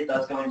 basically it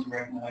does go into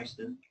Reckon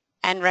hosted.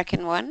 And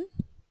Reckon One?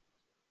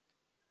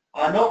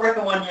 Not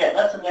Reckon One yet.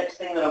 That's the next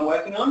thing that I'm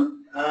working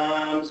on.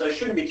 So it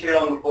shouldn't be too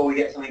long before we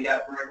get something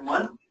out for Reckon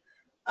One.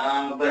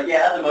 But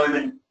yeah, at the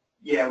moment,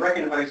 yeah,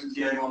 Reckon Host is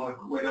the only one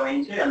we're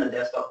going into, and the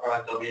desktop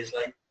product,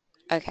 obviously.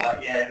 Okay.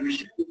 But yeah, we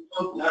should,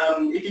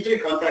 if you do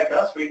contact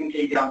us, we can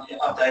keep you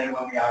updated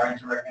when we are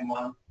into Reckon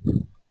One.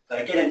 So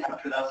get in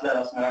touch with us, let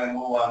us know, and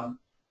we'll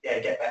yeah,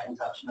 get back in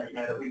touch and let you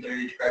know that we do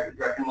integrate with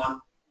Reckon One.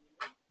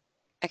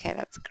 Okay,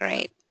 that's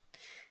great.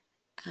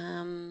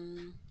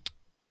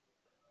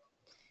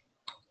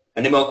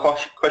 Any more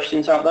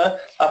questions out there?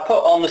 I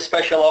put on the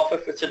special offer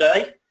for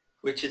today,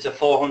 which is a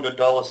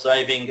 $400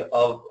 saving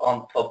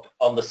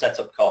on the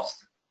setup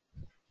cost.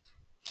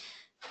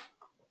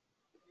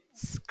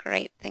 That's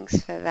great. Thanks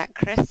for that,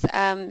 Chris.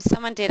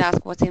 Someone did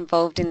ask what's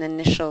involved in the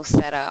initial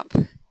setup.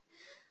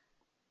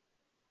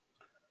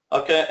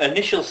 Okay,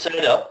 initial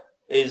setup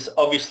is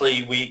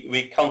obviously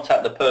we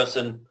contact the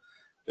person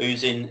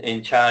who's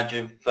in charge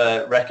of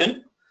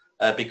Reckon,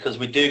 because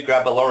we do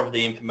grab a lot of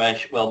the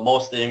information, well,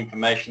 most of the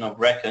information of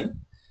Reckon,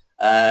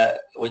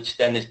 which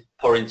then is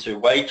put into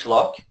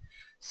WageLoch.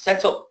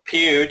 Setup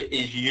period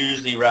is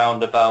usually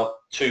around about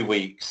 2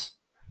 weeks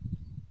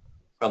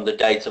from the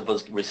date of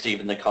us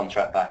receiving the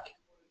contract back.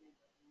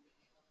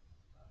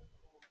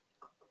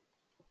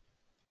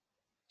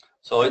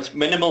 So it's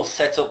minimal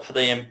setup for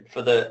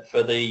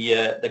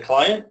the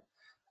client.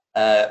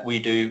 We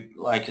do,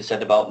 like I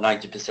said, about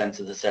 90%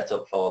 of the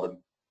setup for them.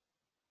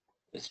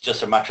 It's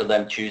just a matter of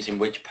them choosing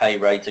which pay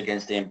rate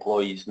against the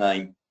employee's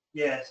name.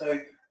 Yeah, so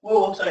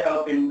we'll also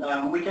help in,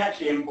 we can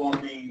actually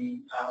import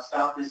the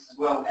staff list as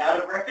well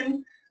out of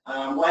Reckon.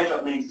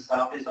 WageLoch needs the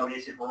staff list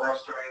obviously for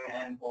rostering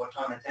and for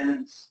time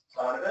attendance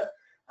side of it,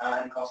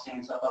 and costing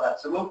and stuff like that.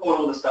 So we'll put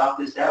all the staff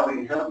list out. We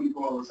can help you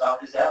put all the staff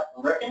list out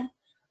from Reckon.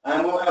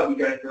 And we'll help you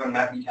go through and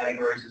map your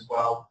categories as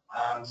well,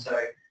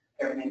 so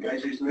everything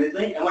goes through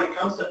smoothly. And when it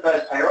comes to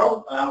first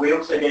payroll, we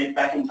also get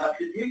back in touch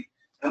with you,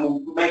 and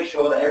we'll make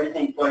sure that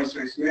everything flows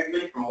through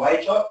smoothly from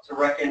WageLoch to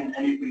Reckon,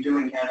 and if we do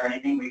encounter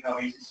anything, we can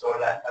obviously sort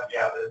that and help you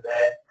out with it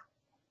there.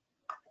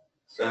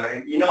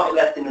 So you're not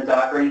left in the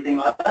dark or anything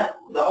like that.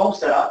 The whole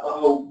setup, the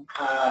whole,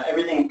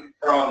 everything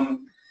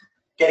from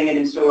getting it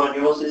installed on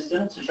your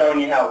system to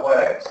showing you how it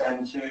works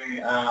and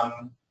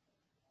to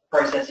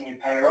processing your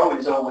payroll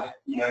is all,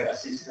 you know,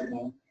 assisted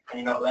and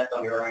you're not left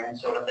on your own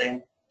sort of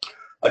thing.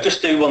 I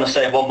just do want to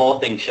say one more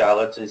thing,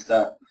 Charlotte, is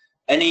that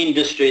any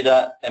industry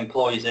that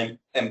employs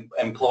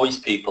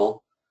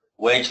people,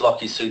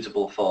 WageLoch is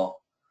suitable for.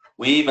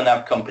 We even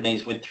have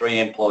companies with 3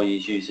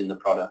 employees using the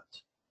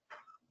product,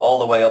 all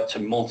the way up to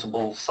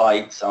multiple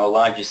sites. Our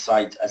largest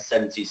site has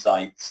 70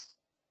 sites.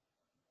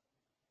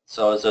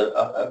 So there's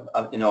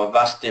a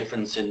vast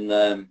difference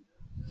in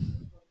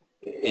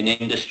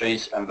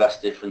industries and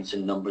vast difference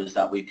in numbers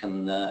that we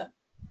can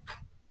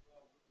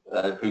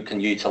who can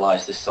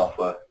utilize this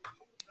software.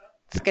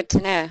 It's good to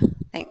know.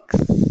 Thanks.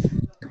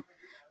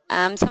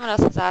 Someone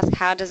else has asked,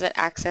 how does it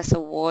access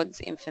awards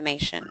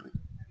information?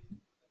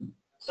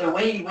 So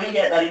we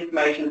get that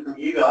information from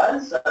you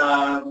guys.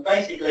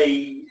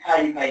 Basically, how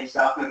you pay your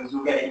staff members,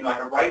 we'll get it in like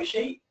a rate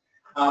sheet.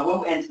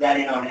 We'll enter that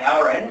in on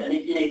our end, and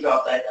if you need to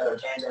update that or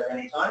change that at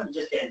any time, you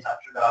just get in touch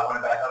with one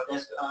of our help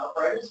desk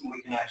operators, and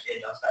we can actually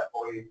adjust that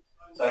for you.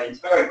 So it's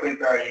very quick,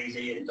 very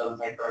easy, and it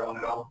doesn't take very long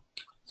at all.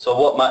 So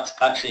what Matt's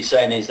actually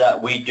saying is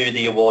that we do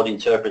the award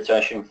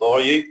interpretation for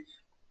you.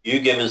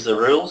 You give us the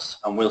rules,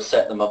 and we'll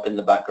set them up in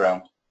the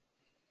background.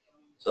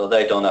 So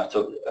they don't have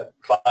to,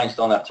 clients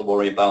don't have to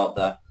worry about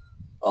that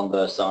on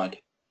their side.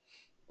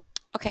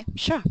 Okay,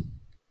 sure.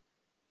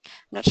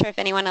 I'm not sure if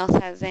anyone else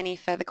has any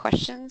further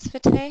questions for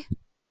today.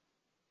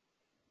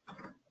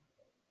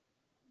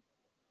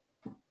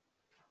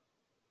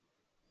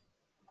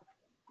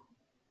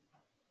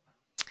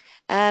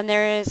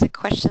 There is a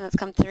question that's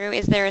come through.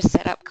 Is there a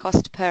setup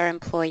cost per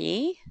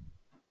employee?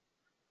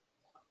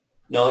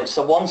 No, it's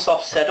a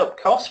once-off setup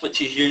cost,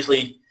 which is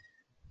usually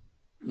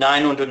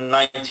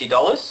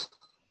 $990,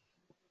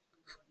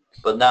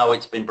 but now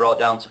it's been brought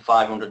down to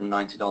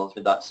 $590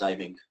 with that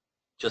saving,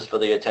 just for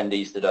the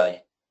attendees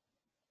today.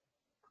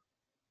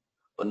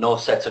 But no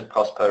setup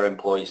cost per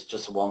employee, it's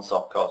just a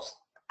once-off cost.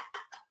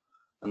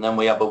 And then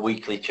we have a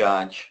weekly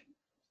charge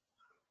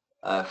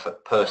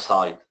per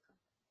site,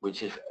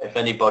 which if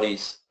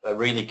anybody's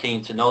really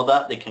keen to know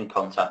that, they can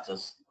contact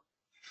us.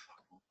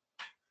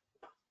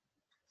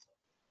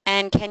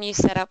 And can you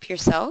set up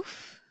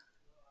yourself?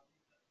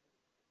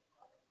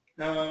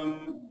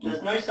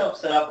 There's no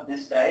self-setup at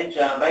this stage.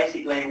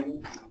 Basically,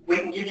 we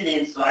can give you the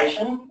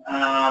installation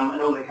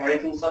and all the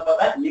codes and stuff like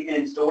that, and you can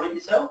install it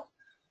yourself.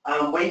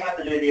 We have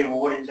to do the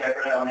award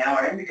interpreter on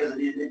our end because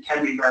it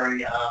can be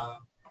very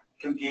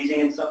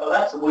confusing and stuff like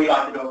that. So we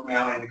like to do it from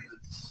our end because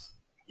it's,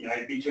 you know,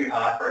 it'd be too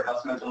hard for a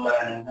customer to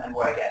learn and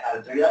work out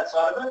how to do that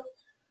side of it.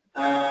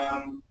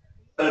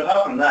 But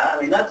apart from that,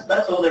 I mean,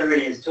 that's all there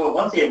really is to it.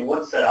 Once the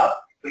award's set up,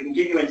 we can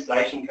give you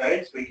installation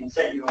codes, we can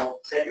set you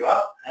up,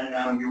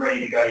 and you're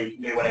ready to go. You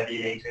can do whatever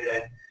you need to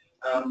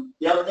then.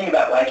 The other thing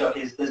about WageLoch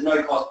is there's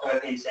no cost per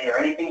PC or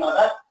anything like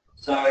that.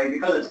 So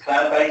because it's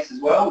cloud-based as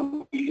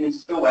well, you can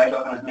install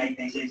WageLoch on as many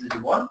PCs as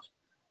you want,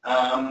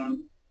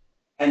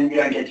 and you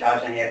don't get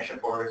charged any extra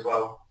for it as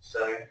well.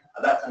 So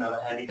that's another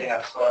handy thing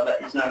I've just thought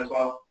I'd let you know as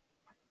well.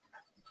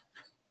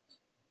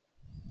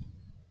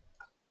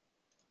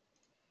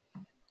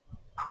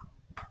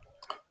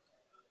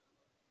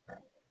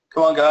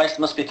 Come on guys, there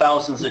must be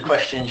thousands of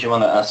questions you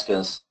want to ask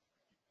us.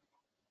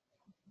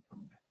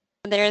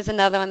 There is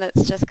another one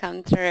that's just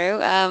come through.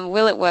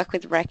 Will it work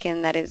with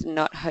Reckon that is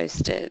not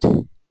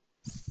hosted?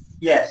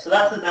 Yeah, so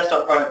that's the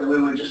desktop product that we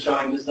were just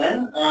showing just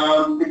then.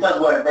 It does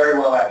work very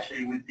well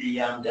actually with the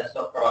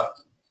desktop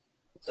product.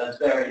 So it's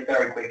very,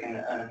 very quick and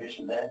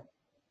efficient there.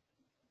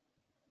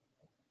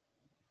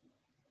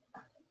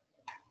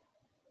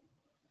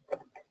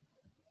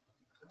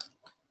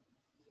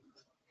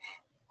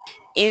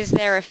 Is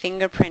there a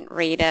fingerprint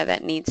reader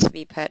that needs to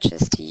be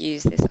purchased to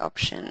use this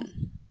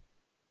option?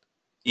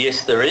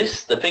 Yes, there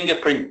is. The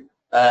fingerprint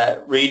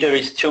reader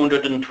is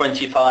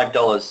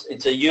 $225.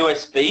 It's a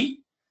USB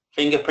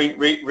fingerprint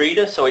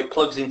reader, so it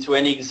plugs into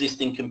any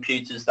existing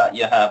computers that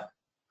you have,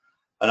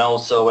 and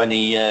also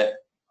any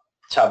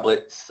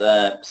tablets,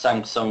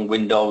 Samsung,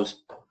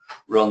 Windows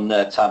run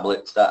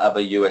tablets that have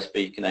a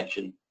USB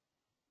connection.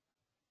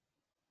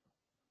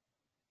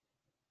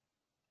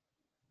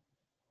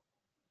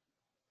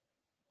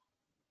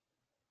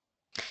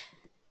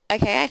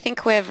 Okay, I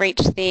think we've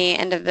reached the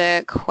end of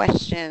the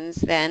questions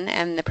then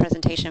and the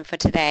presentation for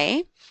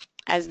today,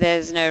 as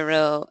there's no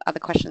real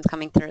other questions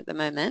coming through at the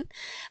moment.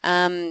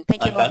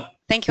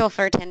 Thank you all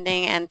for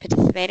attending and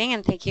participating,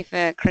 and thank you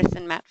for Chris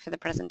and Matt for the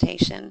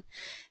presentation.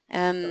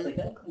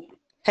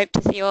 Hope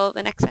to see you all at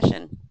the next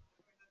session.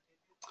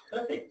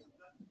 Perfect.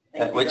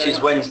 Which is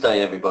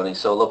Wednesday, everybody,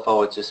 so look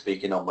forward to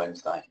speaking on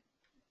Wednesday.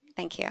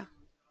 Thank you.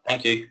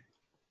 Thank you.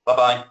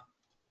 Bye-bye.